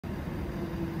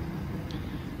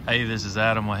Hey, this is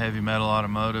Adam with Heavy Metal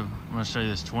Automotive. I'm going to show you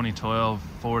this 2012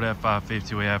 Ford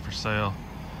F-550 we have for sale.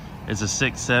 It's a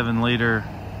 6.7 liter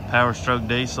Power Stroke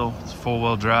diesel. It's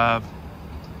 4-wheel drive.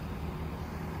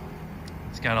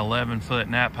 It's got 11-foot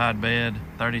nap height bed,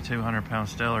 3,200 pound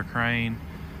Stellar crane,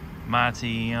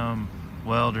 MyTEM,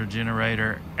 welder,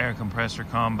 generator, air compressor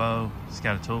combo. It's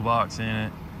got a toolbox in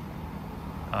it.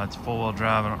 It's 4-wheel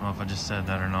drive. I don't know if I just said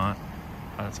that or not.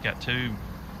 It's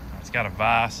got a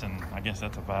vise, and I guess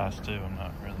that's a vise too. I'm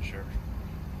not really sure.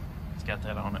 It's got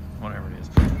that on it, whatever it is.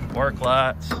 Work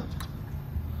lights.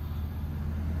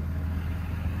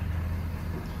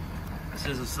 This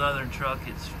is a Southern truck.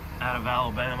 It's out of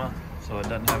Alabama, so it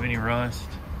doesn't have any rust.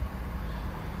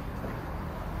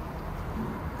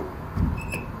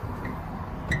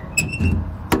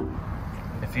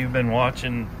 If you've been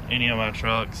watching any of my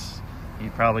trucks,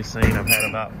 you've probably seen I've had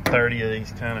about 30 of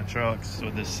these kind of trucks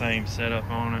with this same setup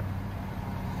on it.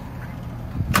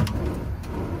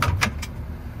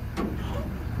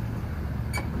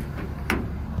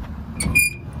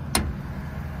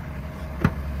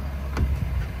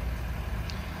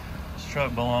 This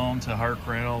truck belonged to Herc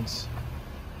Reynolds.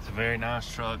 It's a very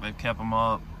nice truck. They've kept them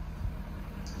up.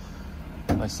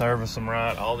 They service them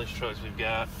right. All these trucks we've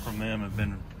got from them have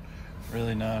been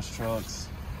really nice trucks.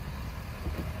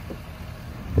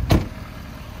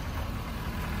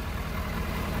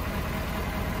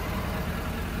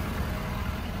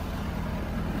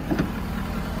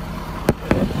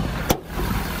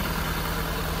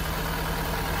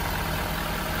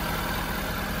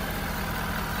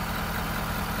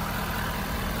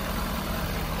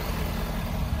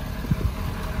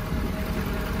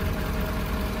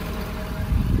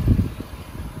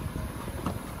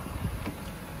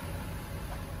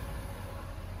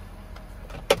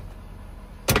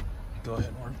 Go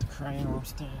ahead and work the crane while I'm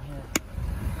standing here.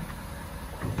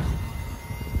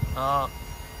 Up,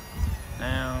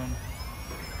 down,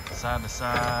 side to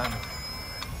side,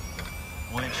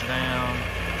 winch down,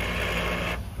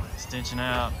 extension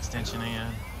out, extension in,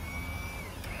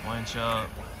 winch up,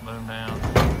 boom down,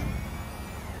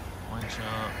 winch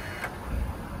up,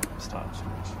 stop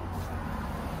switch.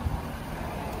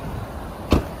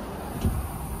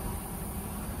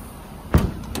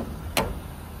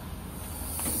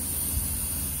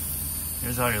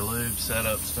 Here's all your lube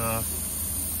setup stuff.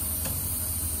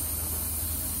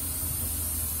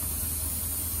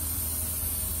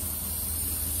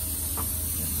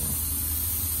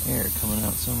 Air coming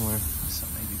out somewhere. So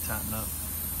maybe tighten up.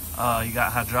 You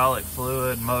got hydraulic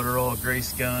fluid, motor oil,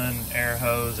 grease gun, air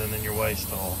hose, and then your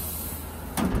waste oil.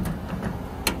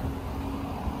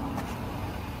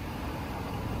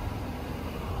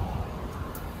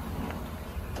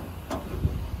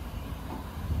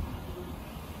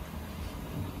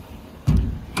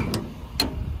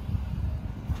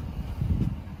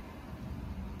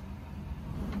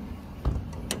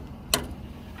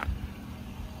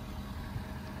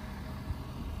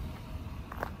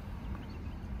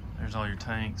 There's all your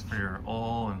tanks for your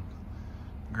oil and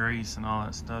grease and all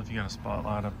that stuff. You got a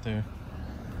spotlight up there.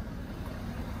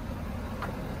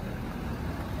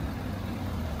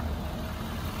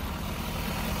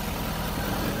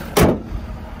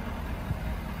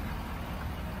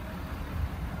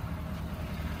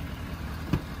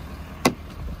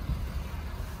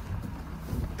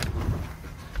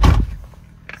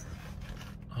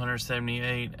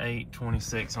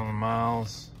 $178,826 on the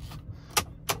miles.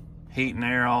 Heat and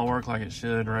air all work like it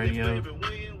should. Radio. I don't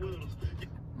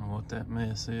know what that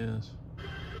mess is.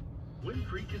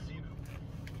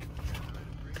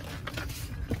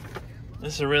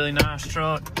 This is a really nice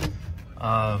truck.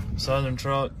 Southern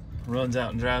truck. Runs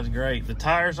out and drives great. The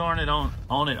tires on it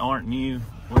aren't new.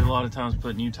 We a lot of times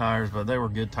put new tires, but they were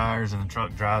good tires and the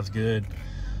truck drives good.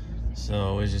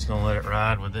 So we're just gonna let it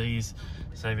ride with these.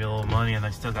 Save you a little money, and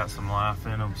they still got some life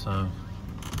in them. So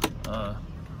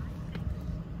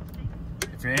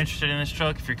if you're interested in this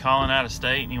truck, if you're calling out of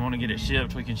state and you want to get it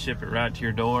shipped, we can ship it right to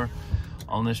your door.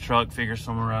 On this truck, figure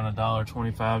somewhere around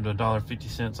 $1.25 to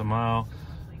 $1.50 a mile,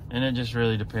 and it just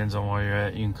really depends on where you're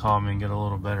at. You can call me and get a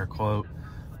little better quote.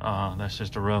 That's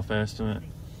just a rough estimate.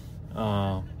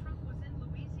 Go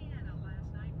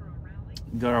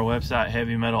to our website,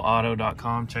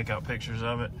 heavymetalauto.com. Check out pictures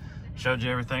of it. Showed you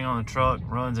everything on the truck.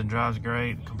 Runs and drives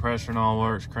great. Compressor and all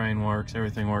works. Crane works.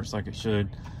 Everything works like it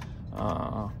should.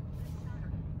 I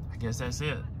guess that's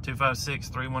it.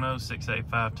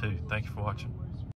 256-310-6852. Thank you for watching.